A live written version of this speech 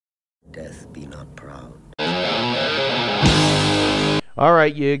Death be not proud. All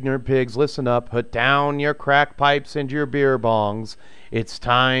right, you ignorant pigs, listen up. Put down your crack pipes and your beer bongs. It's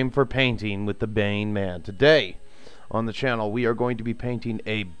time for painting with the Bane Man. Today on the channel, we are going to be painting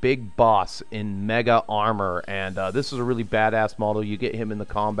a big boss in Mega Armour. And this is a really badass model. You get him in the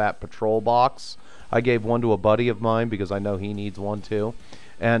Combat Patrol box. I gave one to a buddy of mine because I know he needs one too.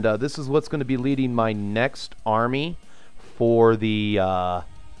 And this is what's going to be leading my next army for the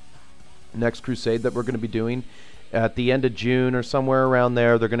next crusade that we're going to be doing. At the end of June or somewhere around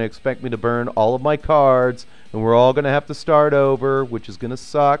there, they're going to expect me to burn all of my cards, and we're all going to have to start over, which is going to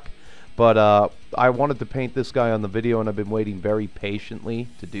suck. But I wanted to paint this guy on the video, and I've been waiting very patiently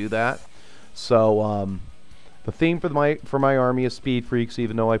to do that. So the theme for my army is Speed Freaks.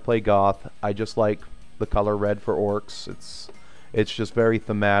 Even though I play Goth, I just like the color red for orcs. It's just very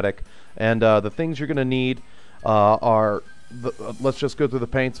thematic. And the things you're going to need are... let's just go through the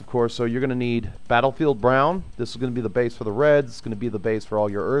paints, of course. So you're going to need Battlefield Brown. This is going to be the base for the reds. It's going to be the base for all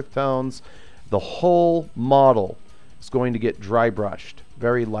your earth tones. The whole model is going to get dry brushed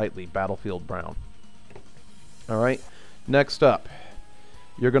very lightly, Battlefield Brown. Alright, next up,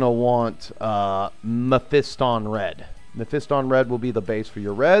 you're going to want Mephiston Red. Mephiston Red will be the base for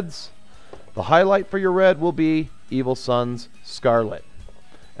your reds. The highlight for your red will be Evil Sunz Scarlet.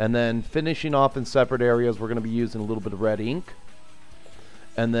 And then finishing off in separate areas, we're going to be using a little bit of red ink.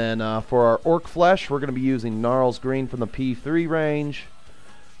 And then for our Orc Flesh, we're going to be using Gnarls Green from the P3 range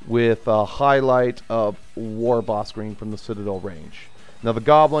with a highlight of Warboss Green from the Citadel range. Now the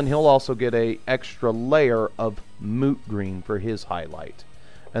Goblin, he'll also get a extra layer of Moot Green for his highlight.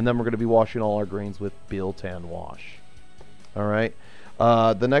 And then we're going to be washing all our greens with Biltan Wash. Alright.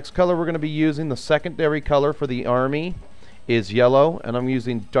 The next color we're going to be using, the secondary color for the army, is yellow, and I'm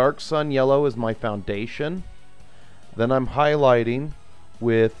using Dark Sun Yellow as my foundation. Then I'm highlighting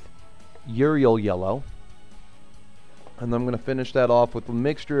with Uriel Yellow, and I'm going to finish that off with a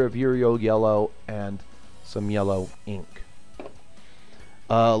mixture of Uriel Yellow and some yellow ink.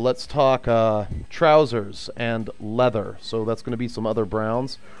 Let's talk trousers and leather. So that's going to be some other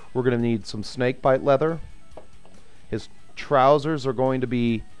browns. We're going to need some snakebite leather. His trousers are going to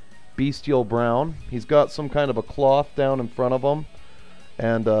be Bestial Brown. He's got some kind of a cloth down in front of him,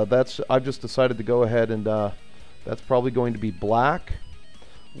 and I've just decided to go ahead and that's probably going to be black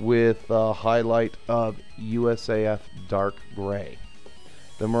with a highlight of USAF dark gray.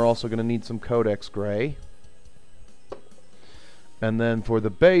 Then we're also going to need some Codex gray, and then for the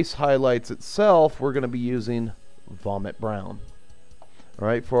base highlights itself, we're going to be using Vomit Brown.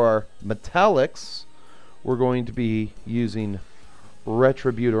 Alright, for our metallics, we're going to be using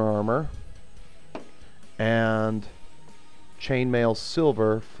Retributor Armor and Chainmail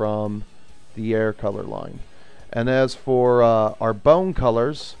Silver from the Air color line. And as for our bone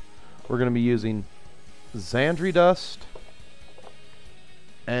colors, we're going to be using Xandri Dust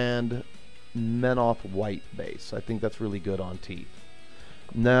and Menoth White base. I think that's really good on teeth.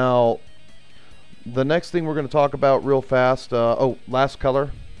 Now, the next thing we're going to talk about real fast, last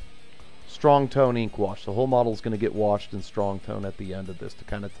color, Strong Tone ink wash. The whole model is going to get washed in Strong Tone at the end of this to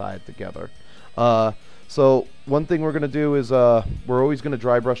kind of tie it together. So one thing we're going to do is we're always going to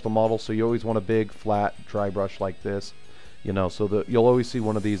dry brush the model, so you always want a big flat dry brush like this, you know, so that you'll always see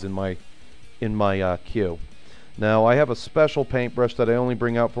one of these in my queue. Now I have a special paintbrush that I only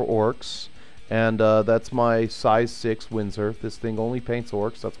bring out for orcs, and that's my size 6 Windsor. This thing only paints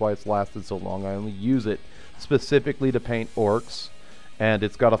orcs. That's why it's lasted so long. I only use it specifically to paint orcs. And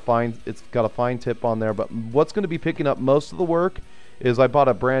it's got a fine tip on there. But what's going to be picking up most of the work is I bought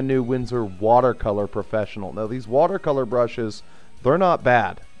a brand new Windsor Watercolor Professional. Now these watercolor brushes, they're not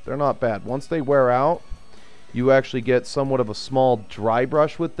bad. They're not bad. Once they wear out, you actually get somewhat of a small dry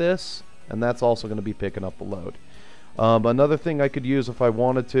brush with this, and that's also going to be picking up the load. Another thing I could use if I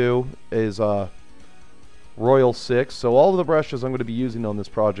wanted to is Royal 6. So all of the brushes I'm going to be using on this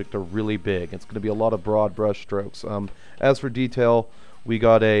project are really big. It's going to be a lot of broad brush strokes. As for detail, we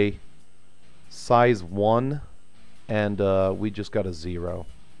got a size 1, and we just got a 0.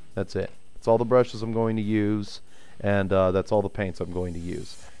 That's it. That's all the brushes I'm going to use, and that's all the paints I'm going to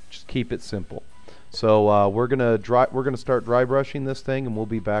use. Just keep it simple. So we're gonna start dry brushing this thing, and we'll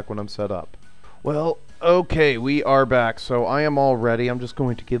be back when I'm set up. Well, okay, we are back. So I am all ready. I'm just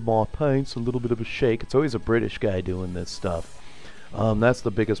going to give my paints a little bit of a shake. It's always a British guy doing this stuff. That's the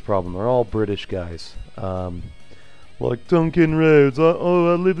biggest problem. They're all British guys. Like Duncan Rhodes. I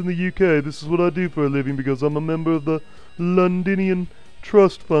live in the UK. This is what I do for a living because I'm a member of the Londinian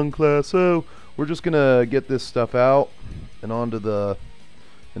Trust Fund class. So we're just gonna get this stuff out and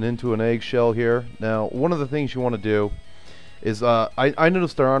into an eggshell here. Now, one of the things you want to do is I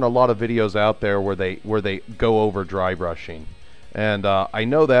noticed there aren't a lot of videos out there where they go over dry brushing, and I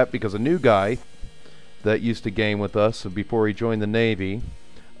know that because a new guy that used to game with us before he joined the Navy,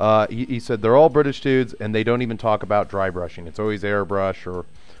 he said they're all British dudes and they don't even talk about dry brushing. It's always airbrush or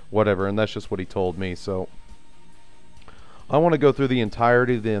whatever, and that's just what he told me. So I want to go through the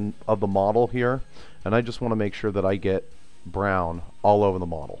entirety of the model here, and I just want to make sure that I get brown all over the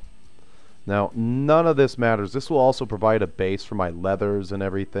model. Now, none of this matters. This will also provide a base for my leathers and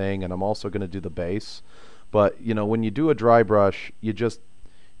everything, and I'm also going to do the base. But, you know, when you do a dry brush, you're just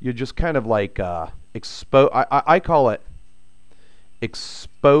kind of like I call it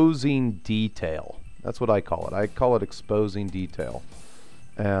exposing detail. That's what I call it. I call it exposing detail.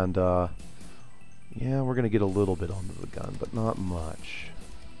 And, yeah, we're going to get a little bit onto the gun, but not much,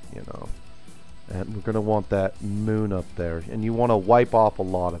 you know. And we're going to want that moon up there, and you want to wipe off a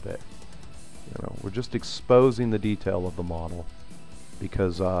lot of it. You know, we're just exposing the detail of the model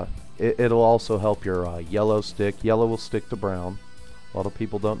because it'll also help your yellow stick. Yellow will stick to brown. A lot of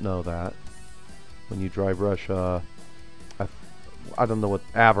people don't know that. When you dry brush, I don't know what,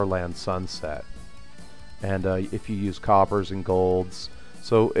 Everland Sunset. And if you use coppers and golds.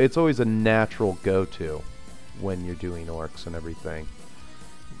 So it's always a natural go-to when you're doing orcs and everything.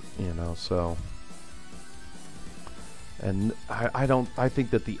 You know, so... And I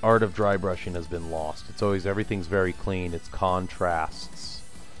think that the art of dry brushing has been lost. It's always, everything's very clean. It's contrasts.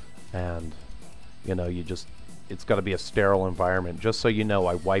 And, you know, it's got to be a sterile environment. Just so you know,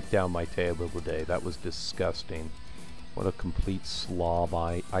 I wiped down my table today. That was disgusting. What a complete slob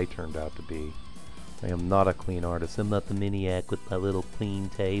I turned out to be. I am not a clean artist. I'm not the maniac with my little clean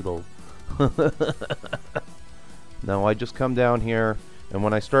table. No, I just come down here, and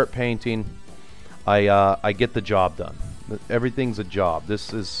when I start painting, I get the job done. Everything's a job.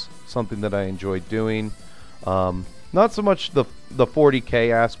 This is something that I enjoy doing. Not so much the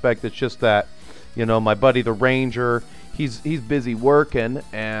 40K aspect. It's just that, you know, my buddy the Ranger, he's busy working,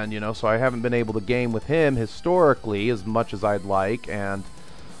 and, you know, so I haven't been able to game with him historically as much as I'd like. And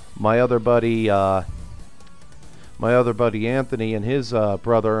my other buddy Anthony and his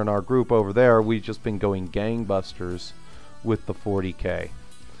brother and our group over there, we've just been going gangbusters with the 40K.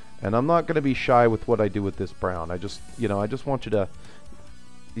 And I'm not going to be shy with what I do with this brown. I just want you to,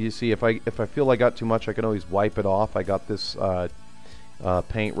 you see, if I feel I got too much, I can always wipe it off. I got this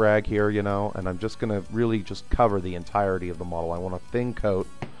paint rag here, you know, and I'm just going to really just cover the entirety of the model. I want a thin coat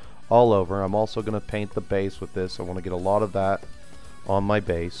all over. I'm also going to paint the base with this. I want to get a lot of that on my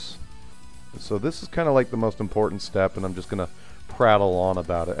base. So this is kind of like the most important step, and I'm just going to prattle on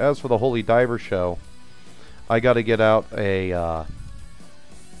about it. As for the Holy Diver Show, I got to get out a...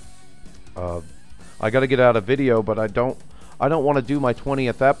 I got to get out a video, but I don't want to do my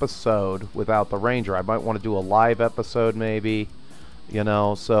 20th episode without the Ranger. I might want to do a live episode maybe, you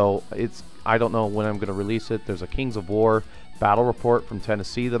know, so I don't know when I'm going to release it. There's a Kings of War battle report from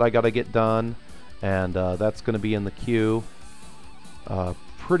Tennessee that I got to get done, and that's going to be in the queue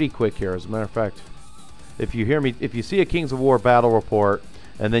pretty quick here. As a matter of fact, if you see a Kings of War battle report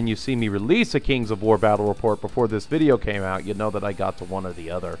and then you see me release a Kings of War battle report before this video came out, you know that I got to one or the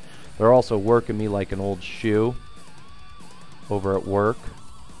other. They're also working me like an old shoe over at work.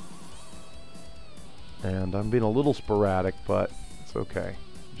 And I'm being a little sporadic, but it's okay.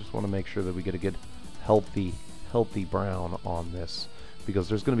 Just want to make sure that we get a good healthy brown on this, because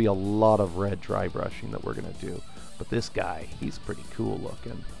there's going to be a lot of red dry brushing that we're going to do. But this guy, he's pretty cool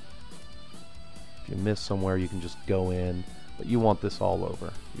looking. If you miss somewhere, you can just go in. But you want this all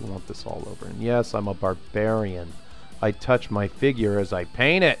over. You want this all over. And yes, I'm a barbarian. I touch my figure as I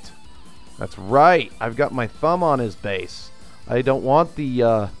paint it. That's right. I've got my thumb on his base. I don't want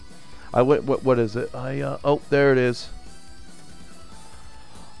the what is it? Oh, there it is.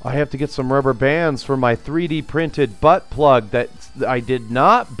 I have to get some rubber bands for my 3D printed butt plug that I did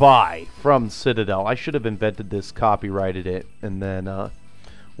not buy from Citadel. I should have invented this, copyrighted it, and then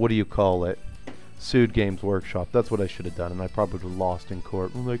what do you call it? Sued Games Workshop. That's what I should have done, and I probably would have lost in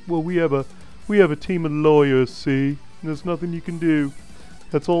court. I'm like, well, we have a team of lawyers, see? And there's nothing you can do.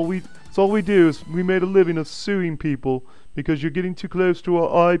 That's all we do is we made a living of suing people because you're getting too close to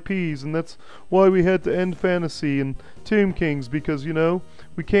our IPs, and that's why we had to end Fantasy and Tomb Kings, because, you know,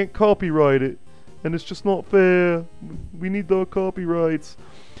 we can't copyright it, and it's just not fair. We need our copyrights.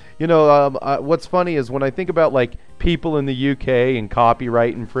 You know, what's funny is when I think about, like, people in the UK and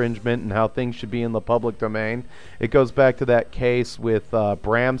copyright infringement and how things should be in the public domain, it goes back to that case with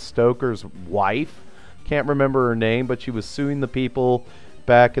Bram Stoker's wife. Can't remember her name, but she was suing the people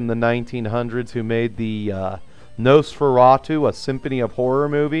back in the 1900s who made the Nosferatu, a Symphony of Horror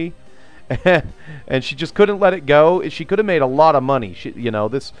movie, and she just couldn't let it go. She could have made a lot of money. You know,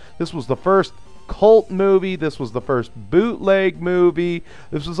 this was the first cult movie. This was the first bootleg movie.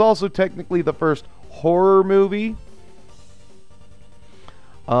 This was also technically the first horror movie.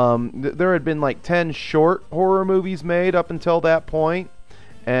 There had been like 10 short horror movies made up until that point,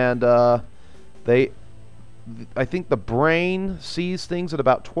 and I think the brain sees things at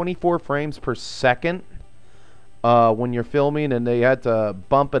about 24 frames per second when you're filming, and they had to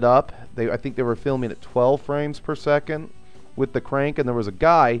bump it up. I think they were filming at 12 frames per second with the crank, and there was a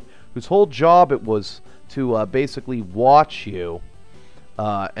guy whose whole job it was to basically watch you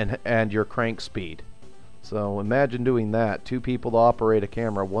and your crank speed. So imagine doing that. 2 people to operate a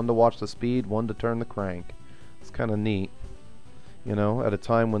camera, 1 to watch the speed, 1 to turn the crank. It's kind of neat, you know, at a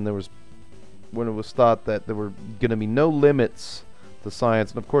time when it was thought that there were going to be no limits to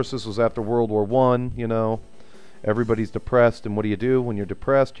science. And of course this was after World War I, you know. Everybody's depressed, and what do? When you're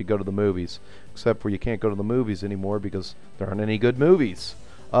depressed, you go to the movies. Except for you can't go to the movies anymore because there aren't any good movies.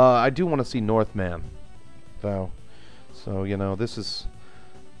 I do want to see Northman, though. So, you know, this is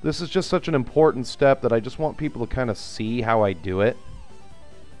just such an important step that I just want people to kind of see how I do it.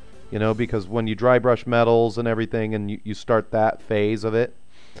 You know, because when you dry brush metals and everything, and you start that phase of it,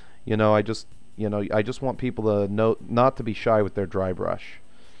 you know, I just want people to know not to be shy with their dry brush.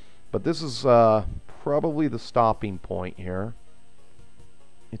 But this is probably the stopping point here.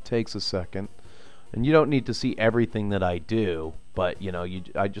 It takes a second, and you don't need to see everything that I do, but you know,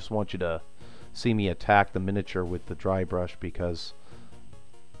 I just want you to see me attack the miniature with the dry brush, because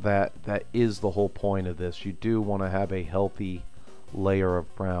that is the whole point of this. You do want to have a healthy layer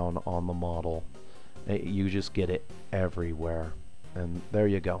of brown on the model. You just get it everywhere, and there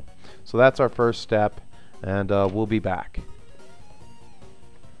you go. So that's our first step, and we'll be back.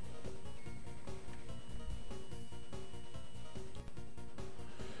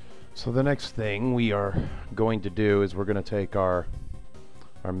 So the next thing we are going to do is we're going to take our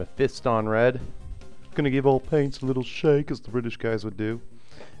Mephiston red. Going to give all paints a little shake, as the British guys would do.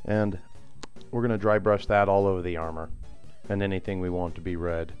 And we're going to dry brush that all over the armor and anything we want to be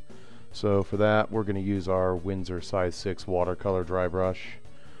red. So for that, we're going to use our Winsor size 6 watercolor dry brush.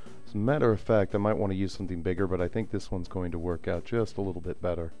 As a matter of fact, I might want to use something bigger, but I think this one's going to work out just a little bit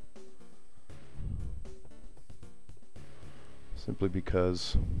better. Simply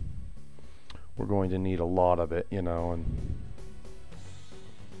because we're going to need a lot of it, you know, and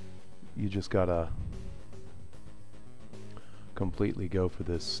you just gotta completely go for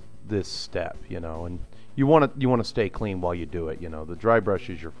this step, you know, and you want to stay clean while you do it, you know. The dry brush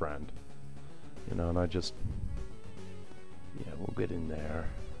is your friend, you know, and yeah, we'll get in there.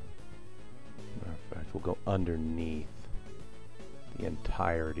 Matter of fact, we'll go underneath the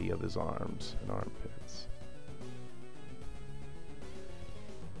entirety of his arms and armpits.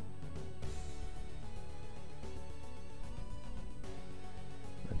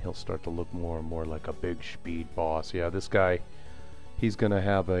 He'll start to look more and more like a big speed boss. Yeah, this guy, he's gonna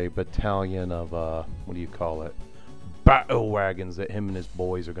have a battalion of what do you call it, battle wagons that him and his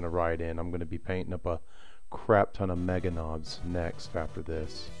boys are gonna ride in. I'm gonna be painting up a crap ton of Meganods next after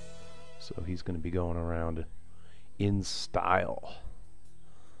this, so he's gonna be going around in style,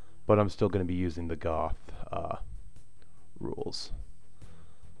 but I'm still gonna be using the goth rules.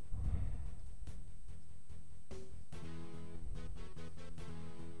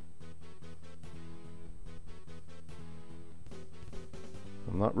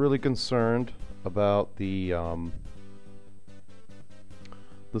 I'm not really concerned about the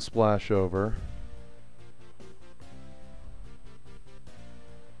splash over.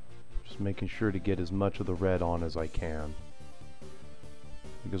 Just making sure to get as much of the red on as I can,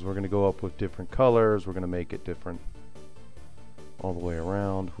 because we're going to go up with different colors. We're going to make it different all the way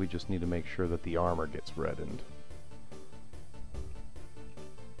around. We just need to make sure that the armor gets reddened.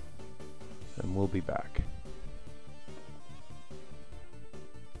 And we'll be back.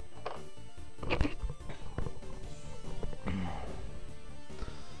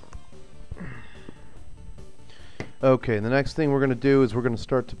 Okay, the next thing we're going to do is we're going to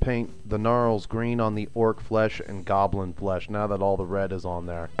start to paint the gnarls green on the orc flesh and goblin flesh now that all the red is on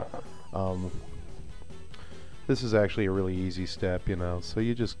there. This is actually a really easy step, you know. So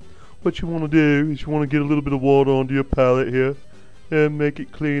what you want to do is you want to get a little bit of water onto your palette here and make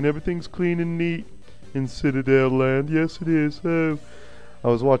it clean. Everything's clean and neat in Citadel land. Yes, it is. Oh, I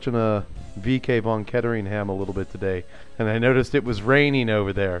was watching a VK Vonketteringham a little bit today, and I noticed it was raining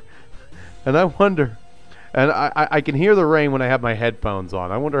over there. And I wonder... And I can hear the rain when I have my headphones on.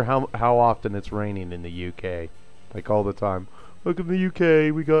 I wonder how often it's raining in the UK. Like all the time. Welcome to the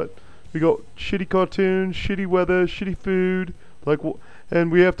UK. We got shitty cartoons, shitty weather, shitty food, Like,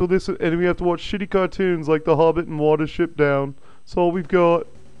 and we have to listen, and we have to watch shitty cartoons like The Hobbit and Watership Down. That's all we've got.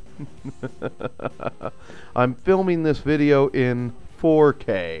 I'm filming this video in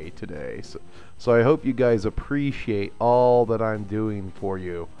 4K today, so I hope you guys appreciate all that I'm doing for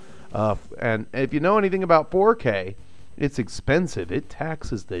you. And if you know anything about 4K, it's expensive. It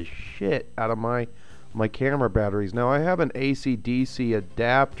taxes the shit out of my camera batteries. Now I have an AC/DC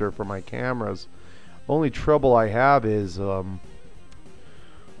adapter for my cameras. Only trouble I have is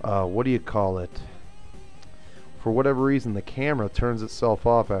what do you call it? For whatever reason, the camera turns itself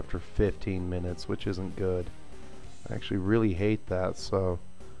off after 15 minutes, which isn't good. I actually really hate that, so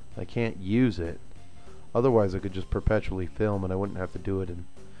I can't use it. Otherwise, I could just perpetually film, and I wouldn't have to do it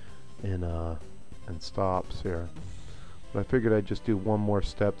in stops here. But I figured I'd just do one more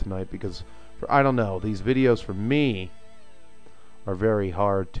step tonight because, I don't know, these videos for me are very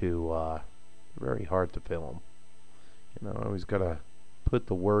hard to film. You know, I always gotta put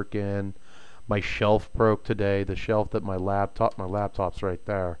the work in. My shelf broke today. The shelf that my laptop's right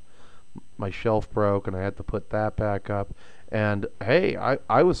there. My shelf broke, and I had to put that back up. And hey,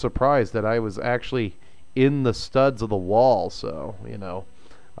 I was surprised that I was actually in the studs of the wall. So, you know,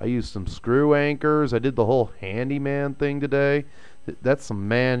 I used some screw anchors. I did the whole handyman thing today. That's some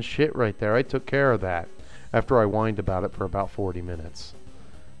man shit right there. I took care of that after I whined about it for about 40 minutes.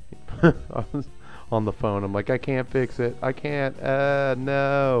 I was on the phone. I'm like, I can't fix it. I can't.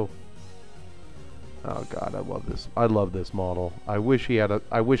 No. Oh God, I love this. I love this model. I wish they had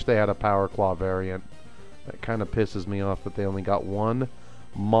a Power Claw variant. That kind of pisses me off that they only got one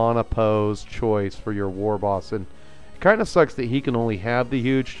monopose choice for your Warboss, and it kind of sucks that he can only have the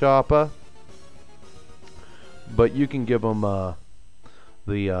huge choppa. But you can give him the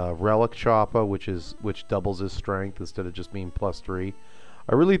relic choppa, which doubles his strength instead of just being +3.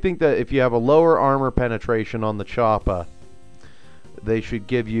 I really think that if you have a lower armor penetration on the choppa, they should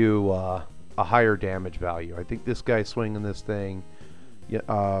give you a higher damage value. I think this guy swinging this thing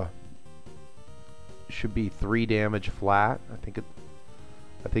should be 3 damage flat. I think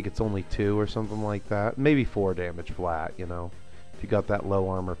it's only 2 or something like that. Maybe 4 damage flat, you know, if you got that low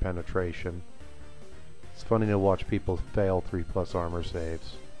armor penetration. It's funny to watch people fail 3+ armor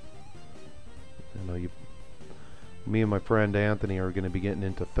saves. You know, me and my friend Anthony are going to be getting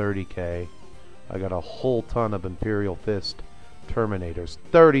into 30K. I got a whole ton of Imperial Fist Terminators,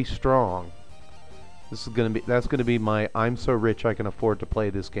 30 strong. That's going to be my I'm so rich I can afford to play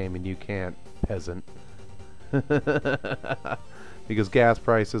this game and you can't, peasant. Because gas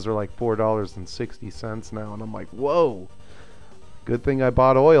prices are like $4.60 now, and I'm like, whoa. Good thing I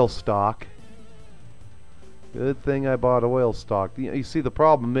bought oil stock. Good thing I bought oil stock. You see, the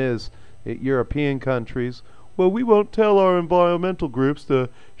problem is, European countries, well, we won't tell our environmental groups to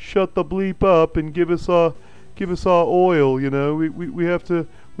shut the bleep up and give us our oil. You know, we have to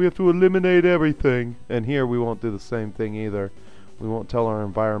eliminate everything. And here we won't do the same thing either. We won't tell our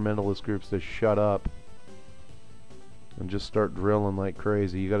environmentalist groups to shut up and just start drilling like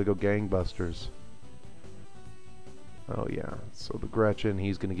crazy. You got to go gangbusters. Oh yeah. So the Gretchen,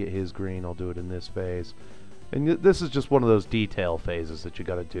 he's gonna get his green. I'll do it in this phase. And this is just one of those detail phases that you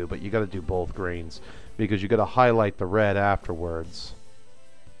got to do, but you got to do both greens because you got to highlight the red afterwards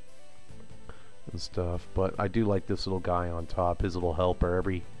and stuff. But I do like this little guy on top, his little helper.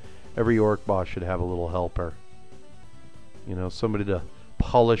 Every orc boss should have a little helper. You know, somebody to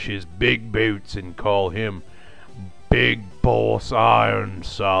polish his big boots and call him Big Boss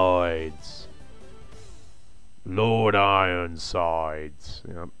Ironsides. Lord Ironsides.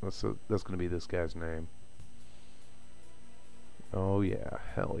 Yeah, that's going to be this guy's name. Oh yeah,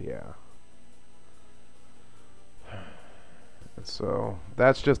 hell yeah. So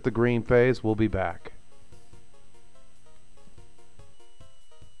that's just the green phase. We'll be back.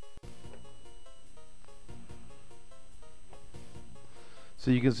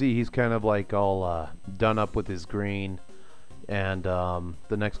 So you can see he's kind of like all done up with his green, and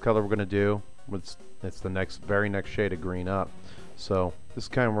the next color we're gonna do, it's the very next shade of green up. So this is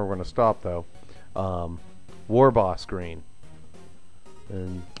kind of where we're gonna stop though. Warboss green.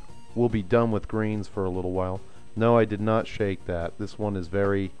 And we'll be done with greens for a little while. No, I did not shake that. This one is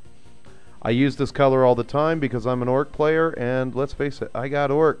very... I use this color all the time because I'm an orc player, and let's face it, I got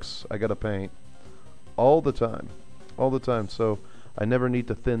orcs I gotta paint. All the time. All the time. So I never need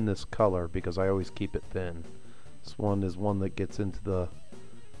to thin this color because I always keep it thin. This one is one that gets the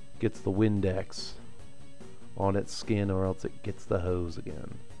Windex on its skin, or else it gets the hose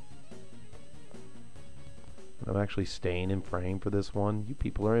again. I'm actually staying in frame for this one. You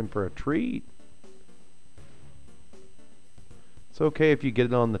people are in for a treat. It's okay if you get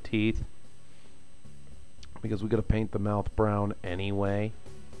it on the teeth. because we got to paint the mouth brown anyway.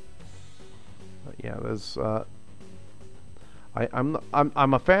 But yeah, there's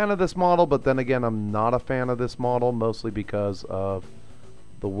I'm a fan of this model, but then again, I'm not a fan of this model, mostly because of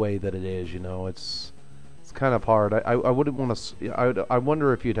the way that it is. You know, it's kind of hard. I wouldn't want to. I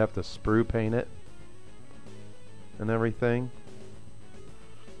wonder if you'd have to sprue paint it and everything.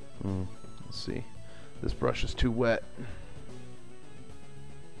 Let's see. This brush is too wet.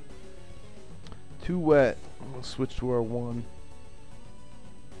 Too wet. We'll switch to our one.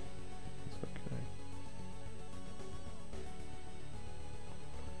 It's okay.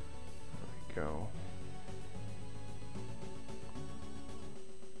 There we go.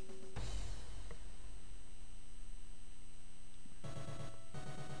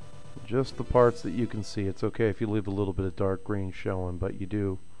 Just the parts that you can see. It's okay if you leave a little bit of dark green showing, but you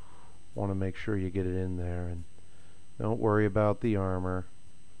do want to make sure you get it in there. And don't worry about the armor.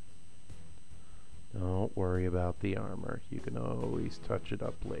 Don't worry about the armor. You can always touch it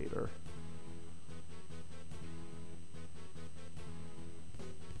up later.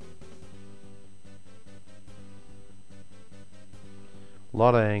 A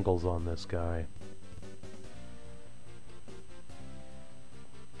lot of angles on this guy.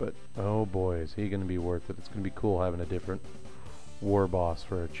 But, oh boy, is he going to be worth it. It's going to be cool having a different Warboss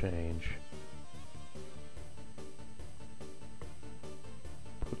for a change.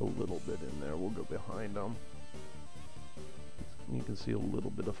 Put a little bit in there. We'll go behind him. You can see a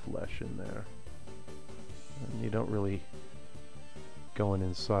little bit of flesh in there. And you don't really... Going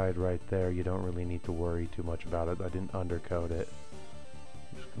inside right there, you don't really need to worry too much about it. I didn't undercoat it.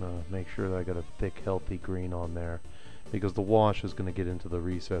 I'm just going to make sure that I got a thick, healthy green on there. Because the wash is going to get into the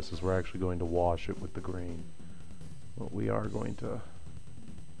recesses. We're actually going to wash it with the green. But we are going to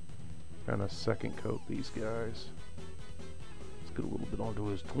kind of second coat these guys. Let's get a little bit onto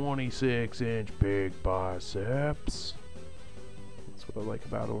his 26-inch big biceps. That's what I like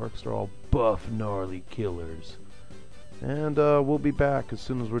about orcs. They're all buff, gnarly killers. And we'll be back as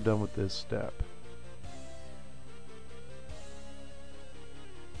soon as we're done with this step.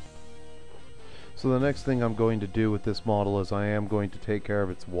 So the next thing I'm going to do with this model is I am going to take care of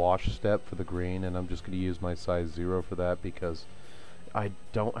its wash step for the green, and I'm just going to use my size 0 for that because I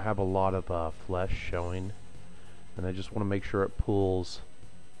don't have a lot of flesh showing, and I just want to make sure it pulls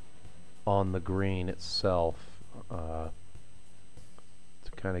on the green itself to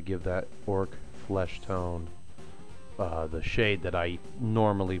kind of give that orc flesh tone the shade that I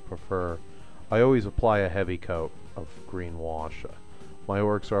normally prefer. I always apply a heavy coat of green wash. My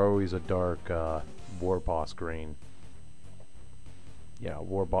orcs are always a dark Warboss green. Yeah,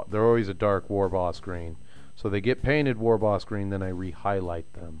 they're always a dark Warboss green. So they get painted Warboss green, then I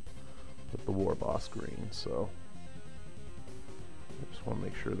re-highlight them with the Warboss green. So I just want to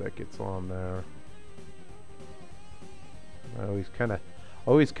make sure that gets on there. I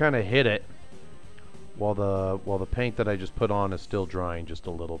always kind of hit it while the paint that I just put on is still drying just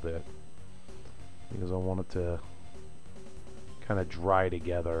a little bit, because I want it to kind of dry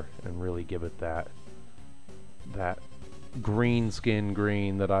together and really give it that green skin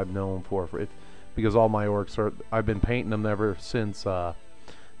green that I've known for it, because all my orcs I've been painting them ever since the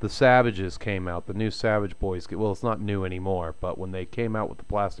Savages came out. The new Savage Boys, well, it's not new anymore, but when they came out with the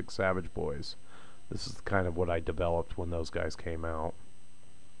plastic Savage Boys, this is kind of what I developed when those guys came out.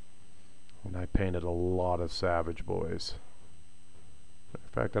 And I painted a lot of Savage Boys. In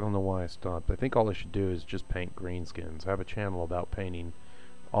fact, I don't know why I stopped. I think all I should do is just paint green skins. I have a channel about painting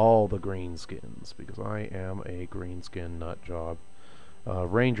all the green skins, because I am a green skin nut job.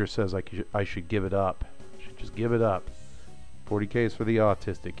 Ranger says I should give it up. I should just give it up. 40Ks for the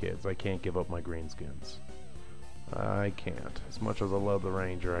autistic kids. I can't give up my green skins. I can't. As much as I love the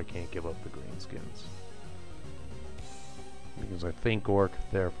Ranger, I can't give up the green skins. Because I think orc,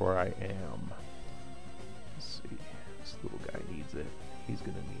 therefore I am. Let's see. This little guy needs it. He's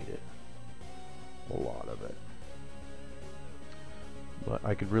gonna need it. A lot of it. But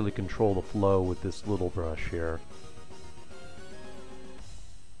I could really control the flow with this little brush here.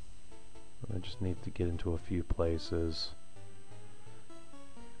 I just need to get into a few places.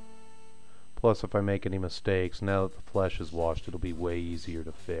 Plus, if I make any mistakes, now that the flesh is washed, it'll be way easier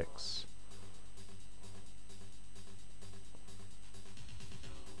to fix.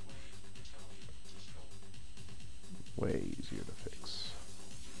 Way easier to fix.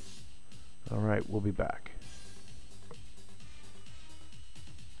 Alright, we'll be back.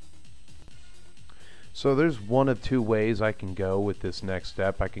 So there's one of two ways I can go with this next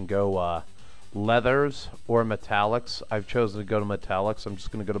step. I can go leathers or metallics. I've chosen to go to metallics. I'm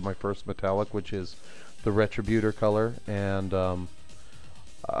just going to go to my first metallic, which is the Retributor color. And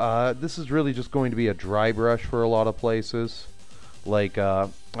This is really just going to be a dry brush for a lot of places. Like, I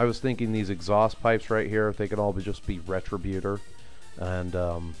was thinking these exhaust pipes right here, they could all just be Retributor. And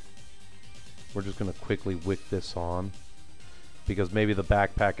we're just going to quickly wick this on. Because maybe the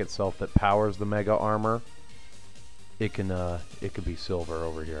backpack itself that powers the Mega Armour, it could be silver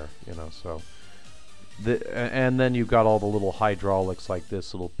over here, you know, so. And then you've got all the little hydraulics like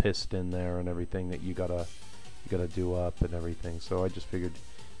this little piston there and everything that you gotta do up and everything. So I just figured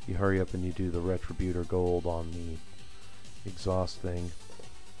you hurry up and you do the Retributor gold on the exhaust thing.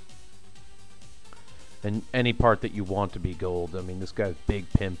 And any part that you want to be gold. I mean, this guy's big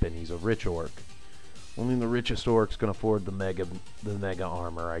pimpin'. He's a rich orc. Only the richest orcs can afford the mega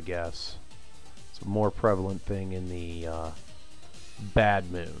armor, I guess. It's a more prevalent thing in the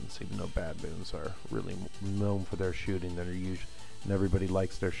bad moons, even though bad moons are really known for their shooting, that are used, and everybody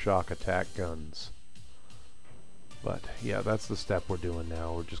likes their shock attack guns. But yeah, that's the step we're doing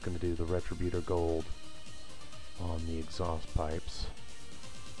now. We're just going to do the Retributor gold on the exhaust pipes,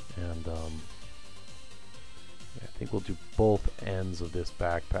 and I think we'll do both ends of this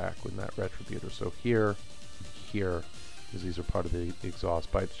backpack with that Retributor. So here, because these are part of the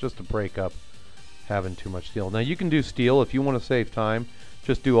exhaust pipes, just to break up having too much steel. Now you can do steel if you want to save time.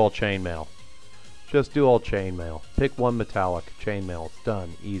 Just do all chainmail. Just do all chainmail. Pick one metallic chainmail. It's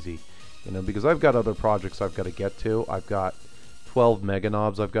done. Easy. You know, because I've got other projects I've got to get to. I've got 12 mega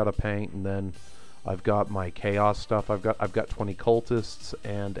knobs I've got to paint, and then I've got my chaos stuff. I've got 20 cultists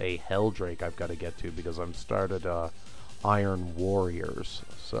and a helldrake I've got to get to because I'm started Iron Warriors.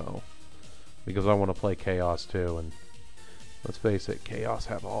 So because I want to play chaos too, and let's face it, chaos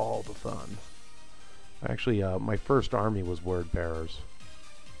have all the fun. Actually, my first army was Word Bearers.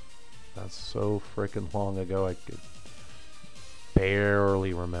 That's so freaking long ago, I could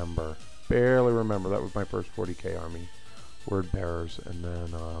barely remember. Barely remember. That was my first 40k army, Word Bearers, and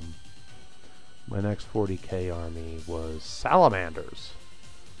then my next 40k army was Salamanders.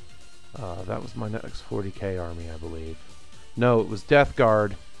 That was my next 40k army, I believe. No, it was Death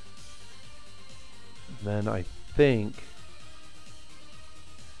Guard. Then I think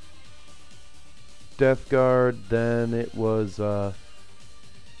Death Guard, then it was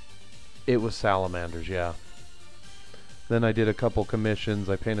Salamanders, yeah. Then I did a couple commissions.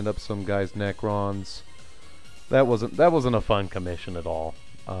 I painted up some guys' Necrons. That wasn't a fun commission at all.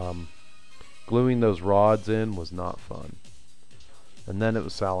 Gluing those rods in was not fun. And then it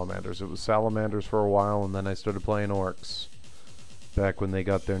was Salamanders. It was Salamanders for a while, and then I started playing Orcs. Back when they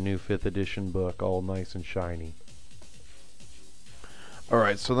got their new 5th edition book, all nice and shiny.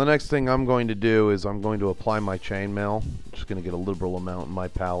 Alright, so the next thing I'm going to do is I'm going to apply my chainmail. I'm just going to get a liberal amount in my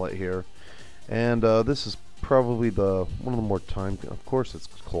palette here. And this is probably one of the more time... Of course it's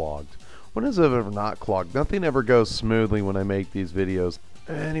clogged. When is it ever not clogged? Nothing ever goes smoothly when I make these videos.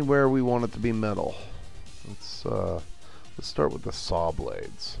 Anywhere we want it to be metal. Let's start with the saw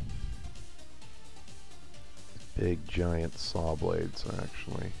blades. Big giant saw blades,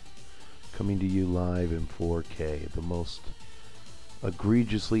 actually. Coming to you live in 4K. The most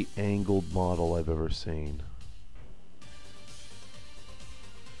egregiously angled model I've ever seen.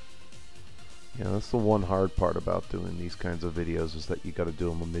 Yeah, that's the one hard part about doing these kinds of videos, is that you got to do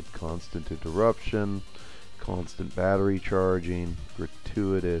them amid constant interruption, constant battery charging,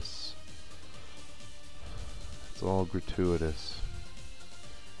 gratuitous. It's all gratuitous.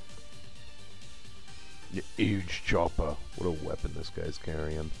 The huge chopper. What a weapon this guy's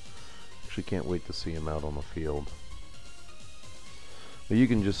carrying. Actually can't wait to see him out on the field. But you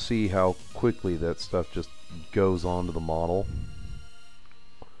can just see how quickly that stuff just goes onto the model.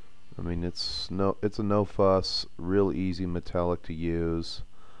 I mean, it's a no fuss, real easy metallic to use.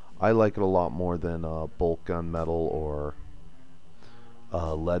 I like it a lot more than bolt gun metal or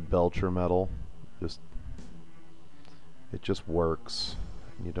lead belcher metal. It just works.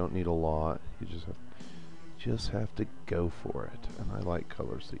 You don't need a lot. You just have to go for it. And I like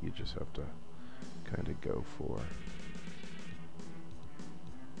colors that you just have to kind of go for.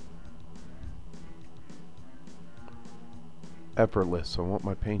 Effortless. I want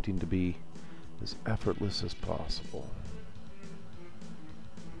my painting to be as effortless as possible.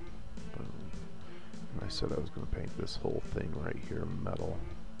 And I said I was going to paint this whole thing right here metal.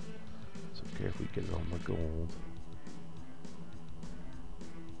 It's okay if we get it on the gold.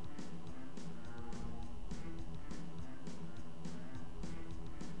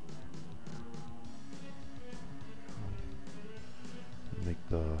 Make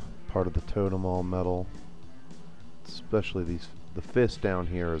the part of the totem all metal. Especially the fist down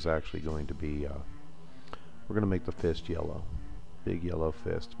here is actually going to be, we're going to make the fist yellow. Big yellow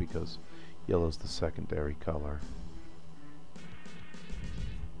fist, because yellow's the secondary color.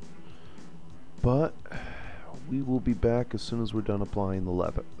 But we will be back as soon as we're done applying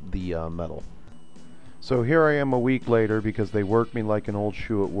the metal. So here I am a week later because they worked me like an old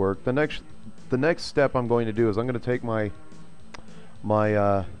shoe at work. The next step I'm going to do is I'm going to take my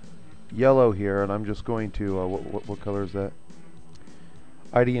yellow here, and I'm just going to what color is that?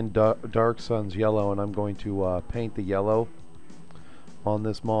 Idean Dark Sunz yellow, and I'm going to paint the yellow on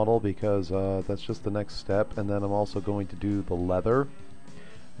this model because that's just the next step. And then I'm also going to do the leather,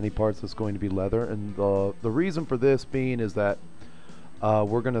 any parts that's going to be leather. And the reason for this being is that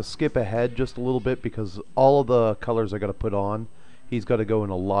we're going to skip ahead just a little bit because all of the colors I got to put on, he's got to go in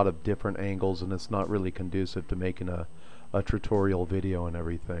a lot of different angles, and it's not really conducive to making a tutorial video and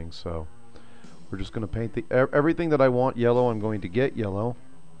everything. So we're just going to paint everything that I want yellow. I'm going to get yellow,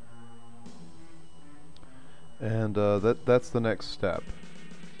 and that's the next step.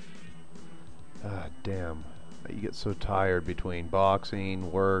 Damn, you get so tired between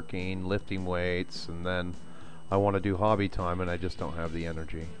boxing, working, lifting weights, and then I want to do hobby time, and I just don't have the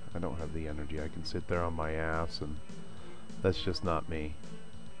energy. I don't have the energy. I can sit there on my ass, and that's just not me.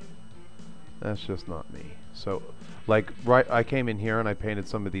 That's just not me. So, like, I came in here and I painted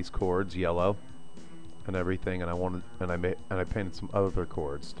some of these chords yellow and everything, and I painted some other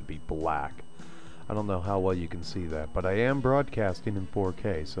chords to be black. I don't know how well you can see that, but I am broadcasting in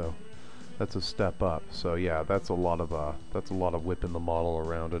 4K, so that's a step up. So yeah, that's a lot of whipping the model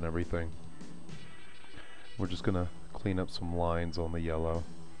around and everything. We're just gonna clean up some lines on the yellow.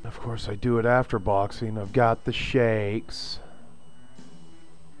 Of course, I do it after boxing. I've got the shakes.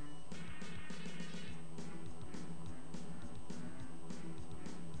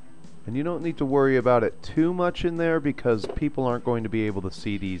 And you don't need to worry about it too much in there because people aren't going to be able to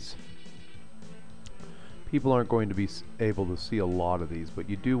see these. People aren't going to be able to see a lot of these, but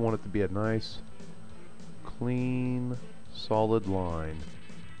you do want it to be a nice, clean, solid line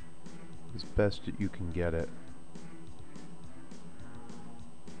as best that you can get it.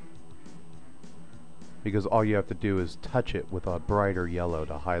 Because all you have to do is touch it with a brighter yellow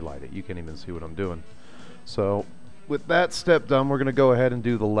to highlight it. You can't even see what I'm doing. So with that step done, we're going to go ahead and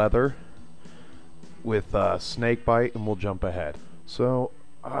do the leather with snakebite, and we'll jump ahead. So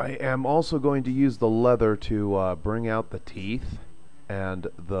I am also going to use the leather to bring out the teeth and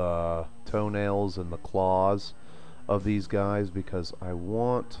the toenails and the claws of these guys, because I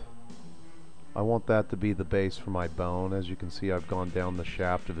want that to be the base for my bone. As you can see, I've gone down the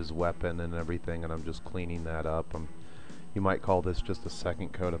shaft of his weapon and everything, and I'm just cleaning that up. You might call this just a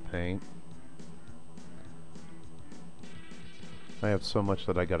second coat of paint. I have so much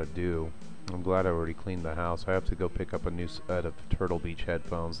that I gotta do. I'm glad I already cleaned the house. I have to go pick up a new set of Turtle Beach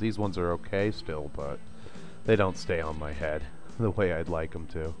headphones. These ones are okay still, but they don't stay on my head the way I'd like them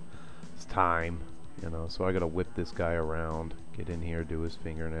to. It's time, you know, so I gotta whip this guy around, get in here, do his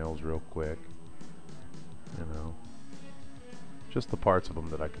fingernails real quick, you know. Just the parts of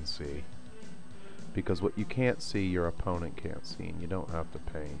them that I can see. Because what you can't see, your opponent can't see, and you don't have to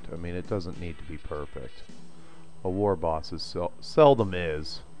paint. I mean, it doesn't need to be perfect. A Warboss is seldom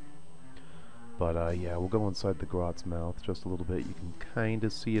is. But yeah, we'll go inside the grot's mouth just a little bit. You can kind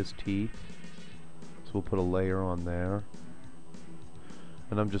of see his teeth. So we'll put a layer on there.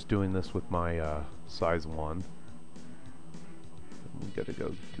 And I'm just doing this with my size 1. We gotta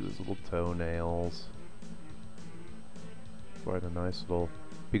go do his little toenails. Quite a nice little...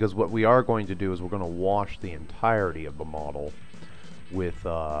 Because what we are going to do is we're going to wash the entirety of the model with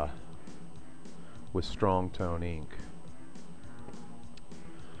strong tone ink.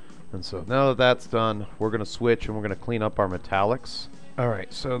 And so now that that's done, we're going to switch and we're going to clean up our metallics.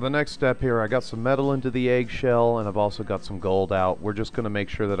 Alright, so the next step here, I got some metal into the eggshell, and I've also got some gold out. We're just going to make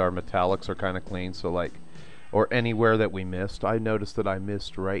sure that our metallics are kind of clean, so like, or anywhere that we missed. I noticed that I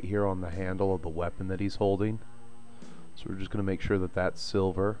missed right here on the handle of the weapon that he's holding. So we're just going to make sure that that's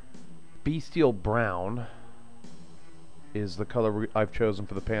silver. Bestial brown is the color I've chosen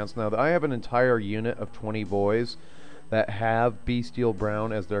for the pants. Now, I have an entire unit of 20 boys that have bestial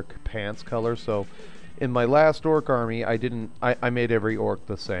brown as their pants color. So in my last orc army, I made every orc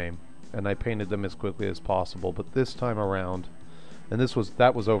the same, and I painted them as quickly as possible. But this time around, and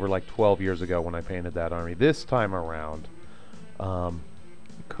that was over like 12 years ago when I painted that army. This time around,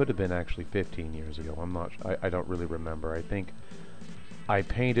 it could have been actually 15 years ago. I don't really remember. I think I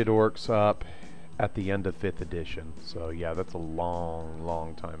painted orcs up at the end of 5th edition. So yeah, that's a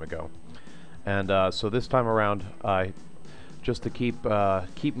long time ago. And so this time around, just to keep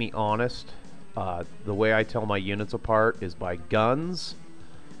me honest, the way I tell my units apart is by guns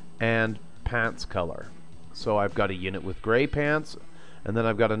and pants color. So I've got a unit with gray pants, and then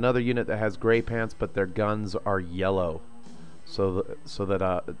I've got another unit that has gray pants, but their guns are yellow. so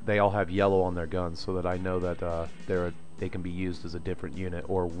that they all have yellow on their guns, so that I know that they can be used as a different unit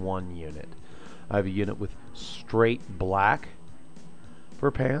or one unit. I have a unit with straight black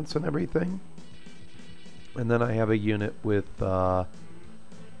for pants and everything, and then I have a unit with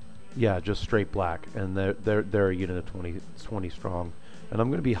yeah, just straight black, and they're a unit of 20 strong. And I'm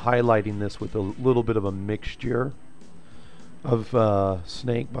going to be highlighting this with a little bit of a mixture of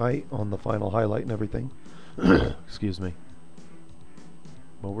snake bite on the final highlight and everything. Excuse me.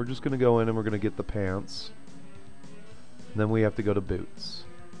 Well, we're just going to go in and we're going to get the pants. And then we have to go to boots.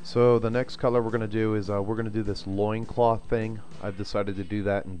 So the next color we're going to do is we're going to do this loincloth thing. I've decided to do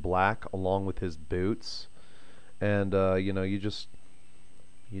that in black along with his boots. And you know, you just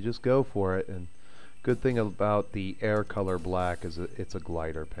go for it. And good thing about the air color black is it's a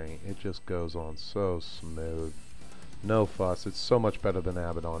glider paint. It just goes on so smooth. No fuss. It's so much better than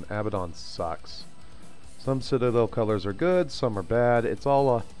Abaddon. Abaddon sucks. Some Citadel colors are good, some are bad. It's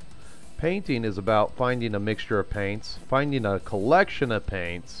all painting is about finding a mixture of paints, finding a collection of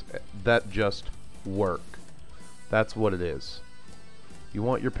paints that just work. That's what it is. You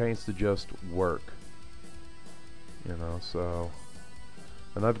want your paints to just work. You know, so...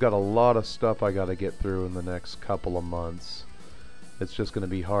 And I've got a lot of stuff I got to get through in the next couple of months. It's just going to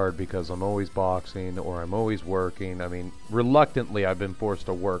be hard because I'm always boxing or I'm always working. I mean, reluctantly, I've been forced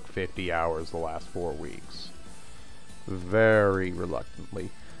to work 50 hours the last 4 weeks. Very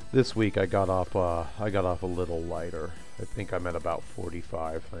reluctantly. This week I got off a little lighter. I think I'm at about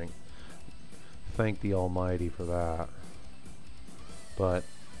 45. Thank the Almighty for that. But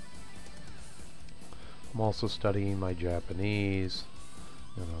I'm also studying my Japanese.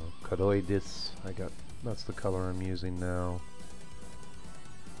 You know, Karoidis. That's the color I'm using now.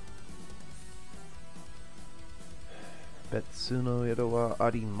 Betsuno ero wa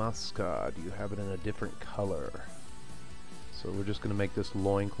arimasu ka? Do you have it in a different color? So we're just going to make this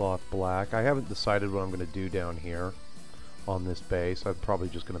loincloth black. I haven't decided what I'm going to do down here on this base. I'm probably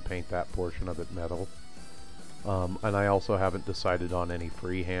just going to paint that portion of it metal. And I also haven't decided on any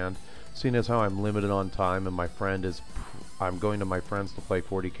freehand. Seeing as how I'm limited on time and my friend is... I'm going to my friends to play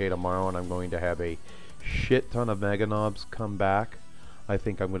 40k tomorrow, and I'm going to have a shit ton of Mega Knobs come back. I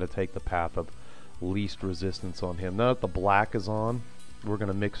think I'm going to take the path of least resistance on him. Now that the black is on, we're going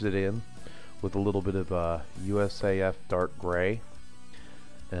to mix it in with a little bit of USAF dark gray,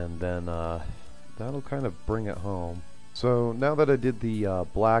 and then that'll kind of bring it home. So now that I did the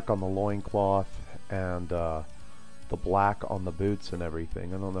black on the loincloth and the black on the boots and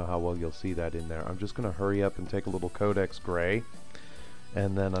everything, I don't know how well you'll see that in there. I'm just going to hurry up and take a little Codex gray,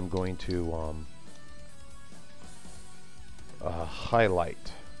 and then I'm going to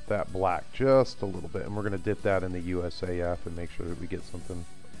highlight that black just a little bit, and we're going to dip that in the USAF and make sure that we get something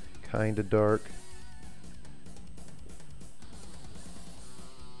kind of dark.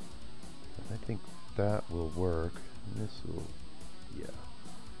 I think that will work. And this will, yeah,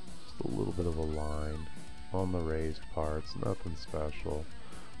 just a little bit of a line on the raised parts, nothing special.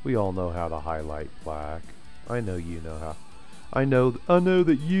 We all know how to highlight black. I know you know how. I know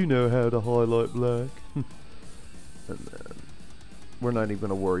that you know how to highlight black. And then we're not even going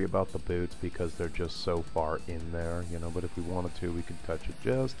to worry about the boots because they're just so far in there, you know, but if we wanted to, we could touch it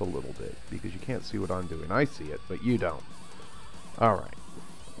just a little bit because you can't see what I'm doing. I see it, but you don't. Alright.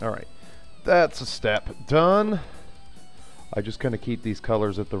 Alright. That's a step done. I just kind of keep these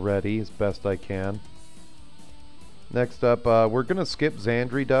colors at the ready as best I can. Next up, we're going to skip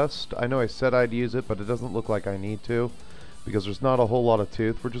Xandri Dust. I know I said I'd use it, but it doesn't look like I need to because there's not a whole lot of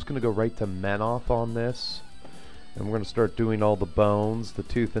tooth. We're just going to go right to Menoth on this. And we're going to start doing all the bones, the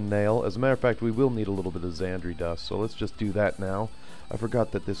tooth and nail. As a matter of fact, we will need a little bit of Xandri Dust, so let's just do that now. I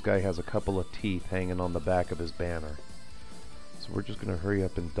forgot that this guy has a couple of teeth hanging on the back of his banner. So we're just going to hurry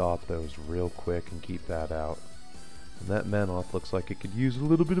up and dot those real quick and keep that out. And that Menoth looks like it could use a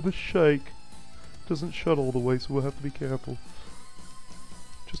little bit of a shake. Doesn't shut all the way, so we'll have to be careful.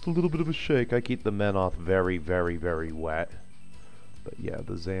 Just a little bit of a shake. I keep the Menoth very, very, very wet. But yeah,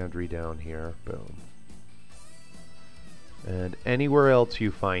 the Xandri down here. Boom. And anywhere else you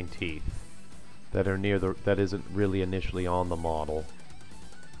find teeth that are near the, that isn't really initially on the model,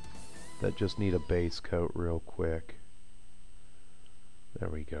 that just need a base coat real quick. There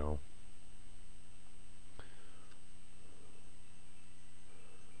we go.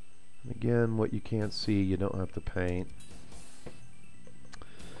 And again, what you can't see, you don't have to paint.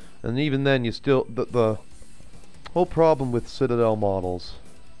 And even then, you still, the whole problem with Citadel models,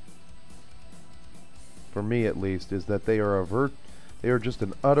 for me at least, is that they are just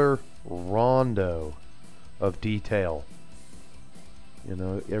an utter rondo of detail. You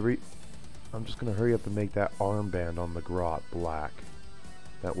know, I'm just going to hurry up and make that armband on the grot black.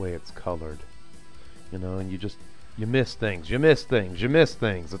 That way it's colored. You know, and you miss things, you miss things, you miss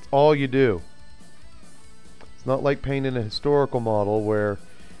things. That's all you do. It's not like painting a historical model where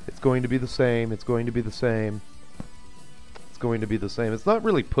it's going to be the same, it's going to be the same, it's going to be the same. It's not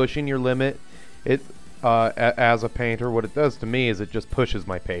really pushing your limit. As a painter, what it does to me is it just pushes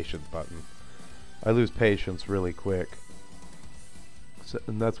my patience button. I lose patience really quick. So,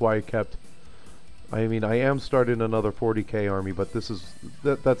 and that's why I mean, I am starting another 40k army, but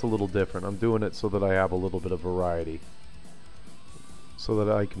that's a little different. I'm doing it so that I have a little bit of variety. So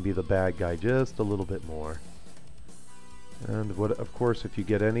that I can be the bad guy just a little bit more. And of course, if you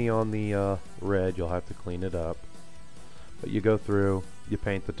get any on the red, you'll have to clean it up. But you go through, you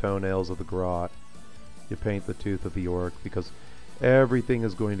paint the toenails of the grot, you paint the tooth of the orc, because everything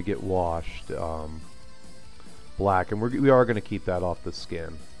is going to get washed black, and we are going to keep that off the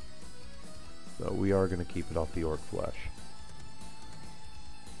skin. So we are going to keep it off the orc flesh.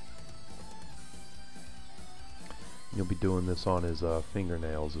 You'll be doing this on his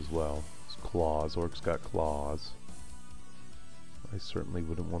fingernails as well. His claws. Orc's got claws. I certainly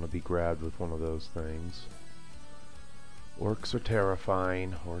wouldn't want to be grabbed with one of those things. Orcs are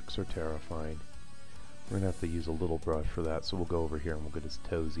terrifying. Orcs are terrifying. We're going to have to use a little brush for that, so we'll go over here and we'll get his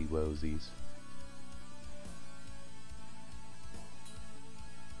toesy woesies.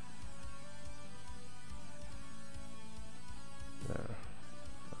 There.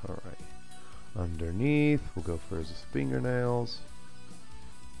 Alright. Underneath, we'll go for his fingernails.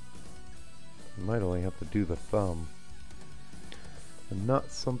 You might only have to do the thumb. And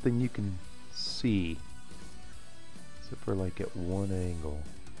not something you can see. Except for like at one angle.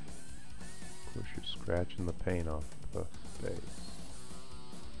 Of course, you're scratching the paint off the face.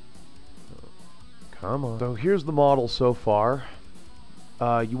 Oh, come on. So here's the model so far.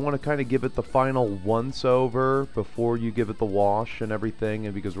 You want to kind of give it the final once over before you give it the wash and everything,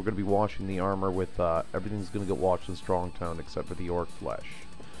 and because we're going to be washing the armor with everything's going to get washed in strong tone except for the orc flesh.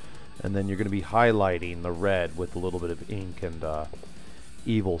 And then you're going to be highlighting the red with a little bit of ink and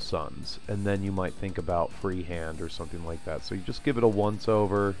Evil Sunz, and then you might think about freehand or something like that. So you just give it a once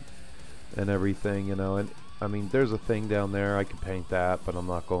over and everything, you know. And I mean, there's a thing down there, I could paint that, but I'm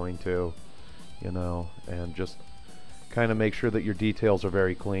not going to, you know. And just kind of make sure that your details are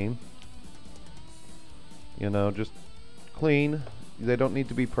very clean, you know, just clean. They don't need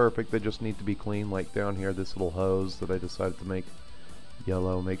to be perfect, they just need to be clean. Like down here, this little hose that I decided to make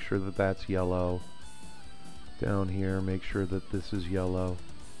yellow, make sure that that's yellow. Down here, make sure that this is yellow,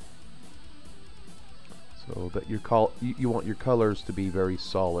 so that you want your colors to be very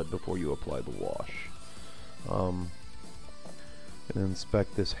solid before you apply the wash. And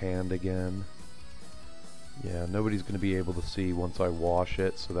inspect this hand again. Yeah, nobody's going to be able to see once I wash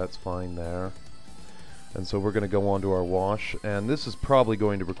it, so that's fine there. And so we're going to go on to our wash, and this is probably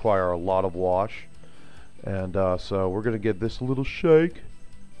going to require a lot of wash. And so we're going to give this a little shake.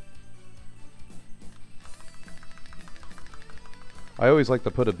 I always like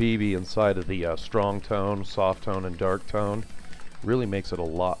to put a BB inside of the strong tone, soft tone, and dark tone. Really makes it a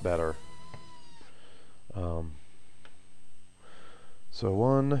lot better. So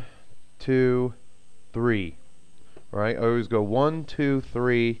 1, 2, 3. Right? I always go 1, 2,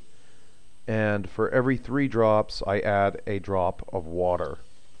 3, and for every 3 drops, I add a drop of water.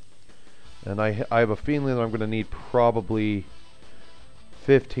 And I have a feeling that I'm going to need probably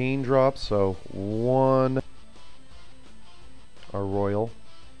 15 drops. So 1. Our royal.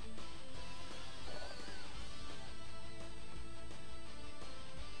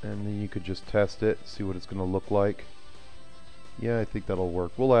 And then you could just test it, see what it's going to look like. Yeah, I think that'll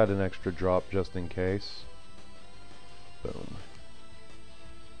work. We'll add an extra drop just in case. Boom.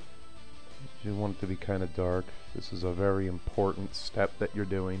 You want it to be kind of dark. This is a very important step that you're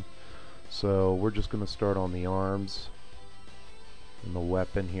doing. So we're just going to start on the arms and the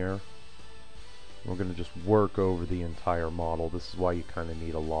weapon here. We're going to just work over the entire model. This is why you kind of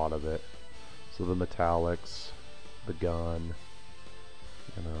need a lot of it. So the metallics, the gun,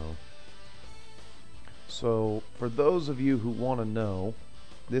 you know. So for those of you who want to know,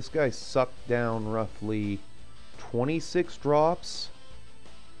 this guy sucked down roughly 26 drops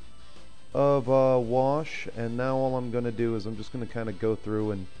of wash, and now all I'm going to do is I'm just going to kind of go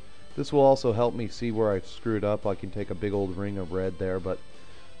through, and this will also help me see where I've screwed up. I can take a big old ring of red there, but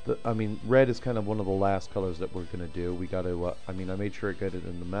I mean, red is kind of one of the last colors that we're going to do. We got to, I mean, I made sure it got it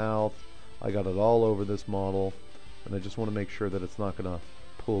in the mouth. I got it all over this model, and I just want to make sure that it's not going to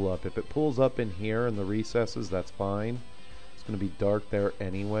pull up. If it pulls up in here in the recesses, that's fine. It's going to be dark there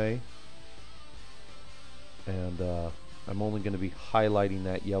anyway. And I'm only going to be highlighting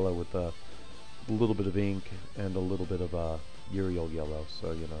that yellow with the a little bit of ink and a little bit of Uriel yellow.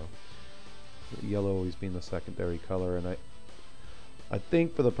 So, you know, yellow always being the secondary color. And I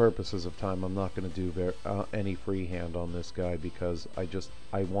think for the purposes of time, I'm not going to do any freehand on this guy because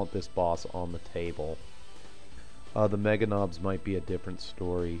I want this boss on the table. The Mega Knobs might be a different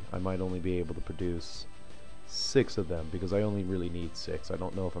story. I might only be able to produce 6 of them because I only really need 6. I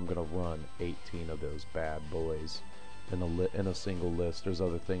don't know if I'm going to run 18 of those bad boys in a single list. There's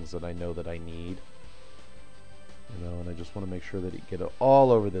other things that I know that I need, you know, and I just want to make sure that you get it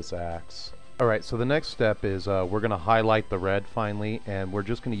all over this axe. Alright, so the next step is we're going to highlight the red finally, and we're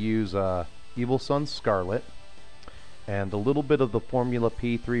just going to use Evil Sunz Scarlet and a little bit of the Formula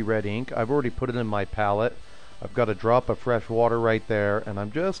P3 red ink. I've already put it in my palette. I've got a drop of fresh water right there, and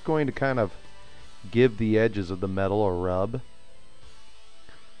I'm just going to kind of give the edges of the metal a rub.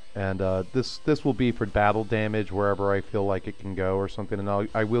 And this will be for battle damage wherever I feel like it can go or something, and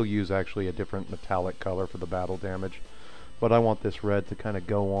I will use actually a different metallic color for the battle damage, but I want this red to kind of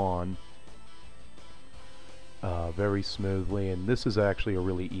go on very smoothly. And this is actually a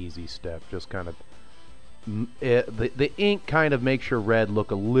really easy step. Just kind of the ink kind of makes your red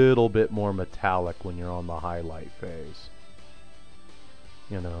look a little bit more metallic when you're on the highlight phase,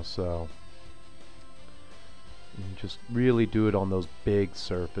 you know, so you just really do it on those big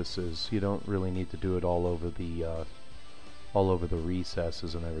surfaces. You don't really need to do it all over the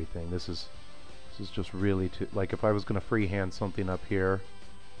recesses and everything. This is just really like if I was going to freehand something up here,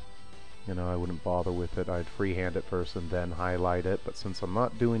 you know, I wouldn't bother with it. I'd freehand it first and then highlight it, but since I'm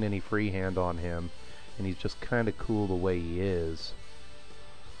not doing any freehand on him and he's just kind of cool the way he is,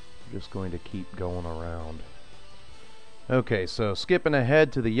 I'm just going to keep going around. Okay, so skipping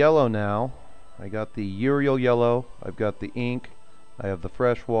ahead to the yellow now. I got the Uriel yellow, I've got the ink, I have the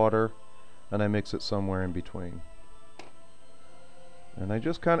fresh water, and I mix it somewhere in between. And I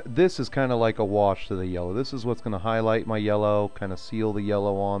just kind of, this is kind of like a wash to the yellow. This is what's going to highlight my yellow, kind of seal the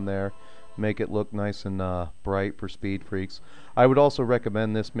yellow on there, make it look nice and bright for speed freaks. I would also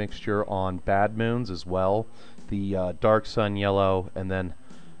recommend this mixture on bad moons as well. The Dark Sun yellow, and then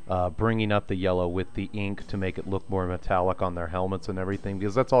bringing up the yellow with the ink to make it look more metallic on their helmets and everything,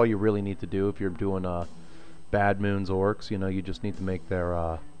 because that's all you really need to do if you're doing bad moons orcs. You know, you just need to make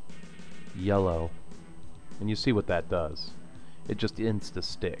their yellow, and you see what that does. It just insta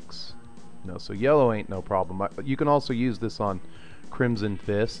sticks, you know, so yellow ain't no problem. You can also use this on Crimson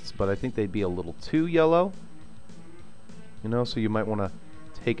Fists, but I think they'd be a little too yellow, you know, so you might want to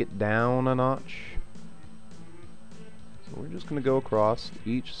take it down a notch. So we're just going to go across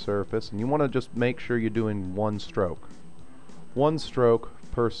each surface, and you want to just make sure you're doing one stroke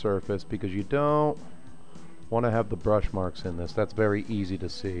per surface, because you don't want to have the brush marks in this. That's very easy to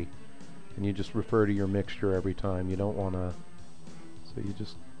see, and you just refer to your mixture every time. You don't want to, so you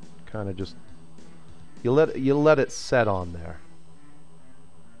just kind of just you let it set on there.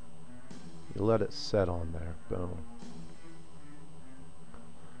 You let it set on there. Boom.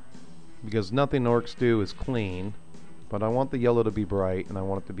 Because nothing orcs do is clean, but I want the yellow to be bright and I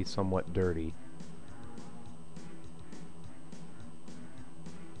want it to be somewhat dirty.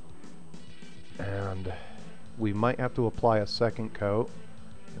 And we might have to apply a second coat,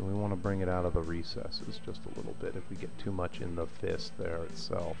 and we want to bring it out of the recesses just a little bit if we get too much in the fist there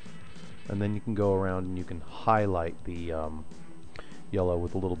itself. And then you can go around and you can highlight the yellow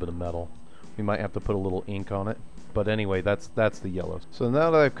with a little bit of metal. We might have to put a little ink on it, but anyway, that's the yellow. So now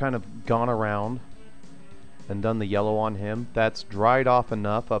that I've kind of gone around and done the yellow on him, that's dried off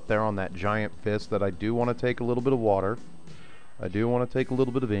enough up there on that giant fist that I do want to take a little bit of water. I do want to take a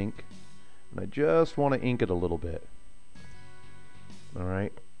little bit of ink, and I just want to ink it a little bit.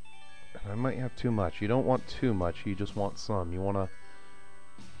 Alright, I might have too much. You don't want too much, you just want some. You want to,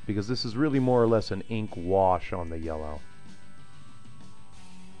 because this is really more or less an ink wash on the yellow.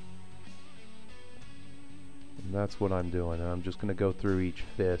 And that's what I'm doing, and I'm just going to go through each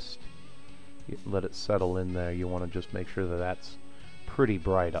fist, let it settle in there. You want to just make sure that that's pretty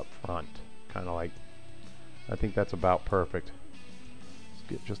bright up front, kind of like, I think that's about perfect. Let's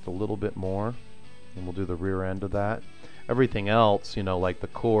get just a little bit more, and we'll do the rear end of that. Everything else, you know, like the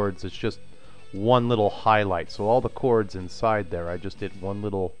chords, it's just one little highlight. So all the chords inside there, I just did one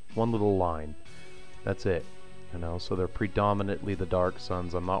little line. That's it, you know. So they're predominantly the Dark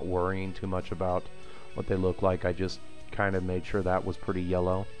Suns. I'm not worrying too much about what they look like. I just kind of made sure that was pretty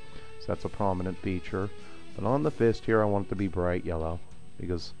yellow, so that's a prominent feature. But on the fist here, I want it to be bright yellow,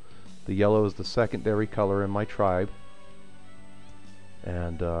 because the yellow is the secondary color in my tribe,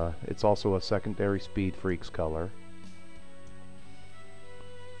 and it's also a secondary Speed Freaks color.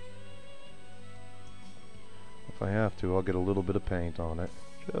 If I have to, I'll get a little bit of paint on it.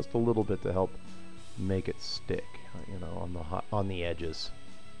 Just a little bit to help make it stick, you know, on the edges.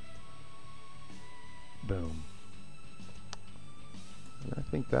 Boom. And I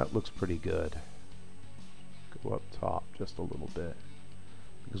think that looks pretty good. Go up top just a little bit,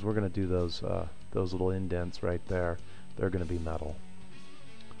 because we're going to do those little indents right there. They're going to be metal.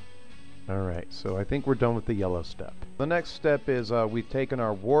 Alright, so I think we're done with the yellow step. The next step is we've taken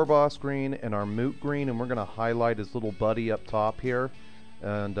our Warboss green and our Moot green, and we're going to highlight his little buddy up top here.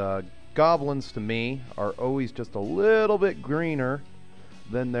 And goblins, to me, are always just a little bit greener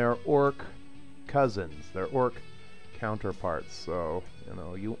than their orc cousins, their orc counterparts. So, you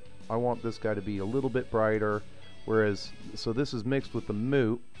know, I want this guy to be a little bit brighter, whereas, so this is mixed with the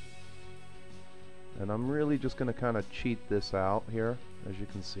Moot. And I'm really just going to kind of cheat this out here, as you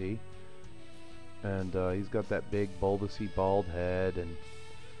can see. And he's got that big bulbousy bald head, and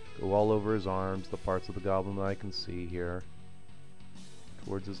go all over his arms, the parts of the goblin that I can see here,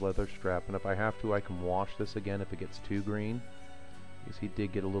 towards his leather strap. And if I have to, I can wash this again if it gets too green, because he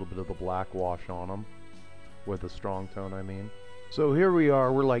did get a little bit of the black wash on him, with a strong tone, I mean. So here we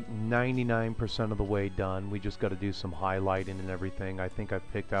are, we're like 99% of the way done. We just got to do some highlighting and everything. I think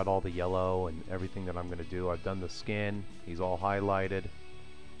I've picked out all the yellow and everything that I'm going to do. I've done the skin, he's all highlighted,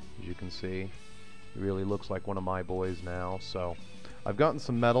 as you can see. He really looks like one of my boys now. So I've gotten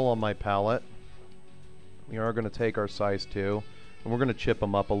some metal on my palette. We are going to take our size 2 and we're going to chip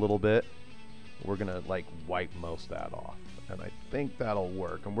them up a little bit. We're going to like wipe most of that off, and I think that'll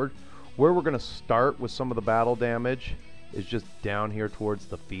work. And where we're going to start with some of the battle damage is just down here towards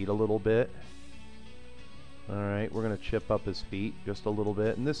the feet a little bit. Alright, we're going to chip up his feet just a little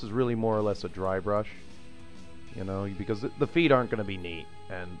bit, and this is really more or less a dry brush, you know, because the feet aren't going to be neat.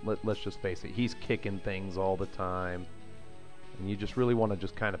 And let's just face it, he's kicking things all the time, and you just really want to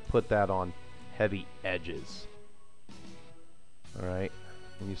just kind of put that on heavy edges. Alright,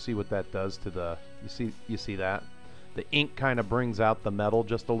 and you see what that does to the, you see that? The ink kind of brings out the metal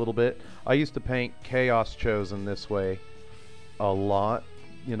just a little bit. I used to paint Chaos Chosen this way a lot,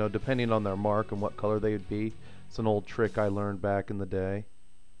 you know, depending on their mark and what color they would be. It's an old trick I learned back in the day.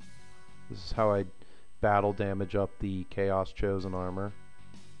 This is how I battle damage up the Chaos Chosen armor.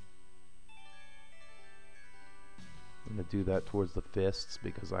 I'm going to do that towards the fists,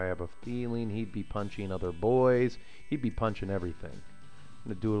 because I have a feeling he'd be punching other boys. He'd be punching everything. I'm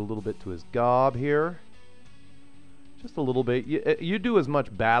going to do it a little bit to his gob here. Just a little bit. You do as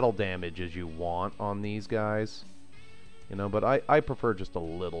much battle damage as you want on these guys, you know, but I prefer just a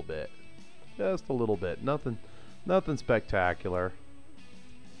little bit. Just a little bit. Nothing spectacular.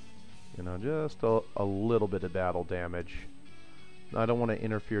 You know, just a little bit of battle damage. I don't want to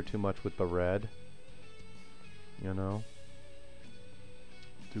interfere too much with the red, you know.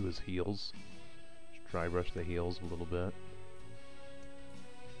 Do his heels. Just dry brush the heels a little bit.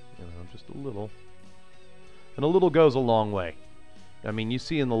 You know, just a little. And a little goes a long way. I mean, you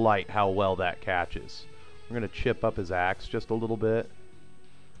see in the light how well that catches. We're going to chip up his axe just a little bit.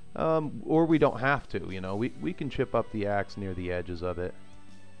 Or we don't have to, you know. We can chip up the axe near the edges of it,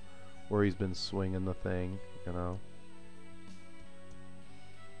 where he's been swinging the thing, you know.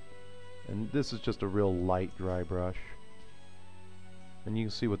 And this is just a real light dry brush. And you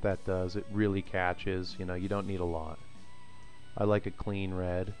can see what that does. It really catches, you know. You don't need a lot. I like a clean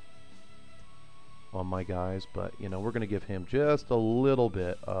red on my guys, but you know, we're going to give him just a little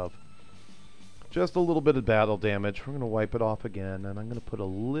bit of battle damage. We're going to wipe it off again, and I'm going to put a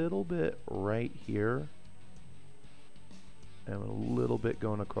little bit right here and a little bit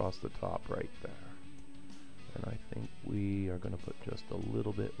going across the top right there. And I think we are going to put just a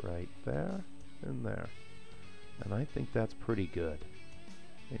little bit right there and there. And I think that's pretty good.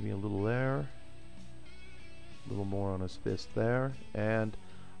 Maybe a little there, a little more on his fist there, and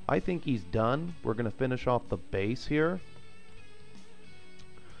I think he's done. We're going to finish off the base here.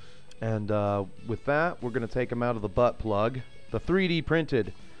 And with that, we're going to take him out of the butt plug. The 3D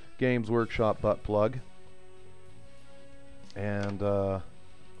printed Games Workshop butt plug. And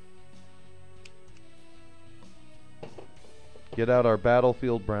get out our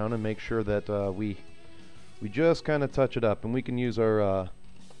Battlefield Brown and make sure that we just kind of touch it up. And we can use our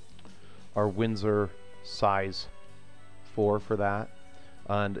Windsor size 4 for that.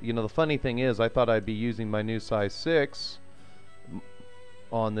 And you know, the funny thing is, I thought I'd be using my new size 6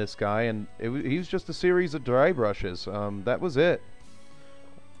 on this guy, and he was just a series of dry brushes. That was it.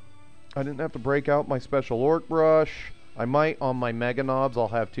 I didn't have to break out my special orc brush. I might on my mega knobs. I'll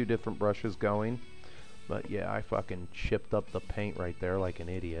have 2 different brushes going. But yeah, I fucking chipped up the paint right there like an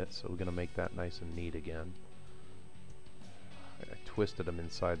idiot. So we're gonna make that nice and neat again. I twisted him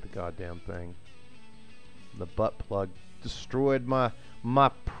inside the goddamn thing. The butt plug destroyed my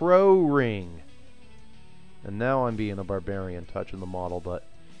pro ring. And now I'm being a barbarian touching the model, but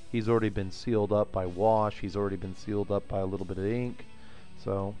he's already been sealed up by wash. He's already been sealed up by a little bit of ink.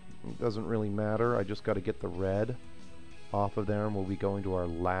 So it doesn't really matter. I just got to get the red off of there, and we'll be going to our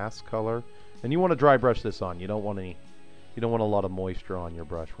last color. And you want to dry brush this on. You don't want a lot of moisture on your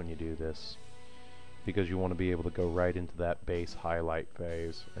brush when you do this, because you want to be able to go right into that base highlight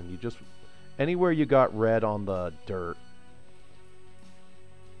phase. And you just, anywhere you got red on the dirt,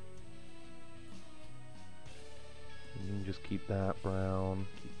 you can just keep that brown,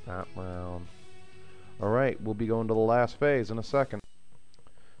 keep that brown. Alright, we'll be going to the last phase in a second.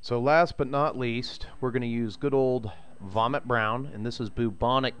 So last but not least, we're going to use good old Vomit Brown, and this is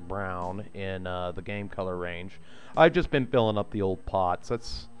Bubonic Brown in the game color range. I've just been filling up the old pots.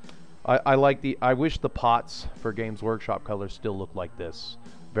 That's I wish the pots for Games Workshop colors still look like this.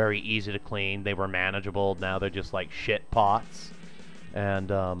 Very easy to clean. They were manageable. Now they're just like shit pots.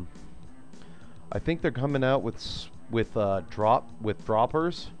 And I think they're coming out with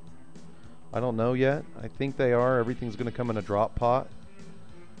droppers. I don't know yet. I think they are. Everything's going to come in a drop pot.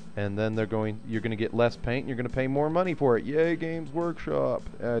 And then you're going to get less paint and you're going to pay more money for it. Yay, Games Workshop.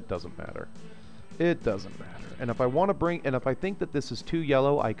 It doesn't matter. It doesn't matter. And if I think that this is too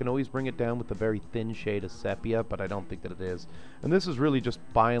yellow, I can always bring it down with a very thin shade of sepia, but I don't think that it is. And this is really just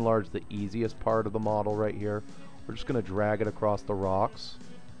by and large the easiest part of the model right here. We're just going to drag it across the rocks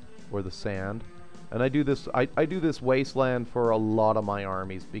or the sand. And I do this wasteland for a lot of my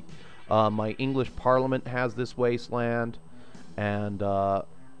armies. My English Parliament has this wasteland, and a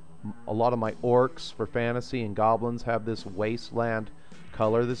lot of my orcs for fantasy and goblins have this wasteland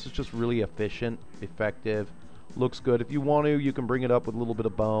color. This is just really efficient, effective, looks good. If you want to, you can bring it up with a little bit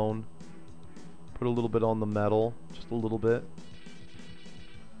of bone, put a little bit on the metal, just a little bit,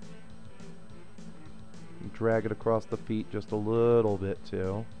 and drag it across the feet just a little bit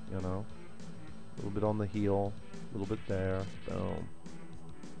too, you know, a little bit on the heel, a little bit there, boom.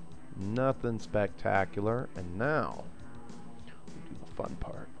 Nothing spectacular. And now we'll do the fun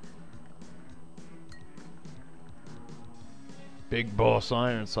part. Big Boss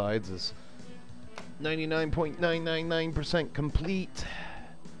Ironsides is 99.999% complete.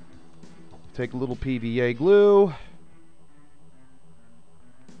 Take a little PVA glue.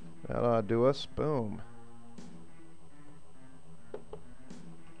 That ought to do us. Boom.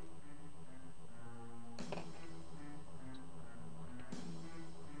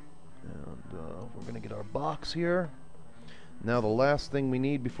 And we're going to get our box here. Now the last thing we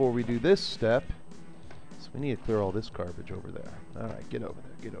need before we do this step, we need to clear all this garbage over there. Alright, get over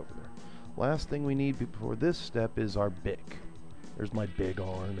there, get over there. Last thing we need before this step is our Bic. There's my big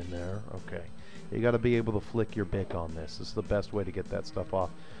arm in there. Okay. You got to be able to flick your Bic on this. This is the best way to get that stuff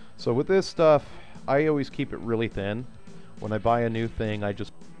off. So with this stuff, I always keep it really thin. When I buy a new thing, I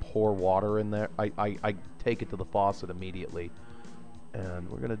just pour water in there. I take it to the faucet immediately. And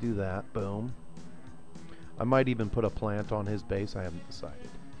we're going to do that. Boom. I might even put a plant on his base. I haven't decided.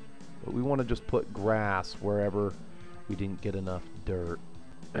 But we want to just put grass wherever we didn't get enough dirt.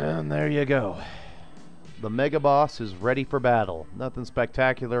 And there you go. The Mega Boss is ready for battle. Nothing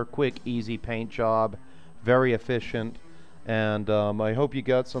spectacular. Quick, easy paint job. Very efficient. And I hope you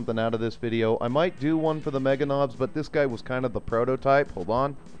got something out of this video. I might do one for the Mega Knobs, but this guy was kind of the prototype. Hold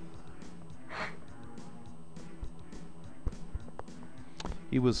on.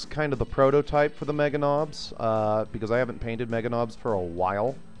 He was kind of the prototype for the Mega Knobs, because I haven't painted Mega Knobs for a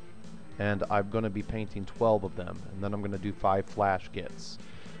while. And I'm going to be painting 12 of them, and then I'm going to do 5 flash kits.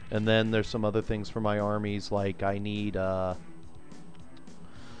 And then there's some other things for my armies, like I need, what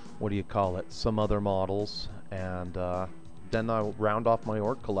do you call it, some other models, and then I'll round off my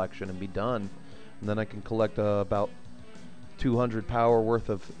Ork collection and be done. And then I can collect about 200 power worth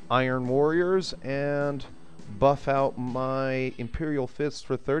of Iron Warriors and buff out my Imperial Fists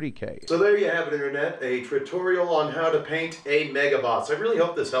for 30k. So there you have it, Internet, a tutorial on how to paint a Mega Boss. I really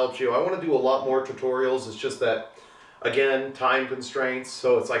hope this helps you. I want to do a lot more tutorials. It's just that, again, time constraints.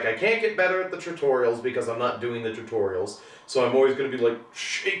 So it's like I can't get better at the tutorials because I'm not doing the tutorials. So I'm always going to be like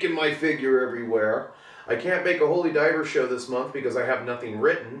shaking my figure everywhere. I can't make a Holy Diver show this month because I have nothing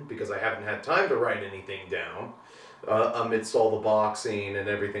written, because I haven't had time to write anything down amidst all the boxing and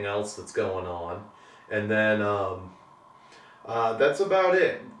everything else that's going on. And then that's about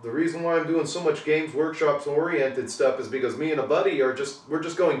it. The reason why I'm doing so much Games Workshop's oriented stuff is because me and a buddy we're just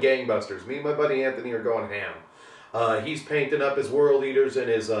going gangbusters. Me and my buddy Anthony are going ham. He's painting up his World Eaters and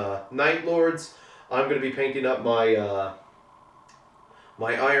his Night Lords. I'm going to be painting up my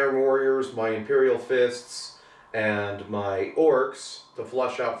my Iron Warriors, my Imperial Fists, and my Orcs to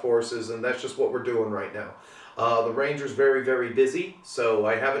flush out forces, and that's just what we're doing right now. The Ranger's very, very busy, so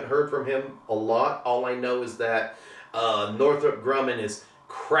I haven't heard from him a lot. All I know is that Northrop Grumman is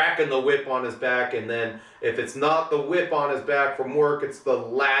cracking the whip on his back, and then if it's not the whip on his back from work, it's the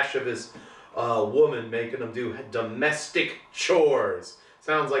lash of his woman making him do domestic chores.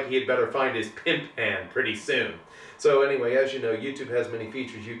 Sounds like he had better find his pimp hand pretty soon. So anyway, as you know, YouTube has many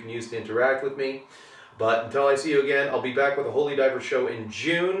features you can use to interact with me. But until I see you again, I'll be back with a Holy Diver show in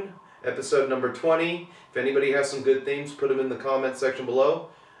June, episode number 20. If anybody has some good themes, put them in the comment section below.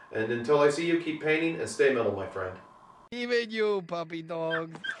 And until I see you, keep painting and stay metal, my friend. Even you, puppy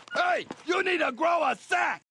dog. Hey, you need to grow a sack!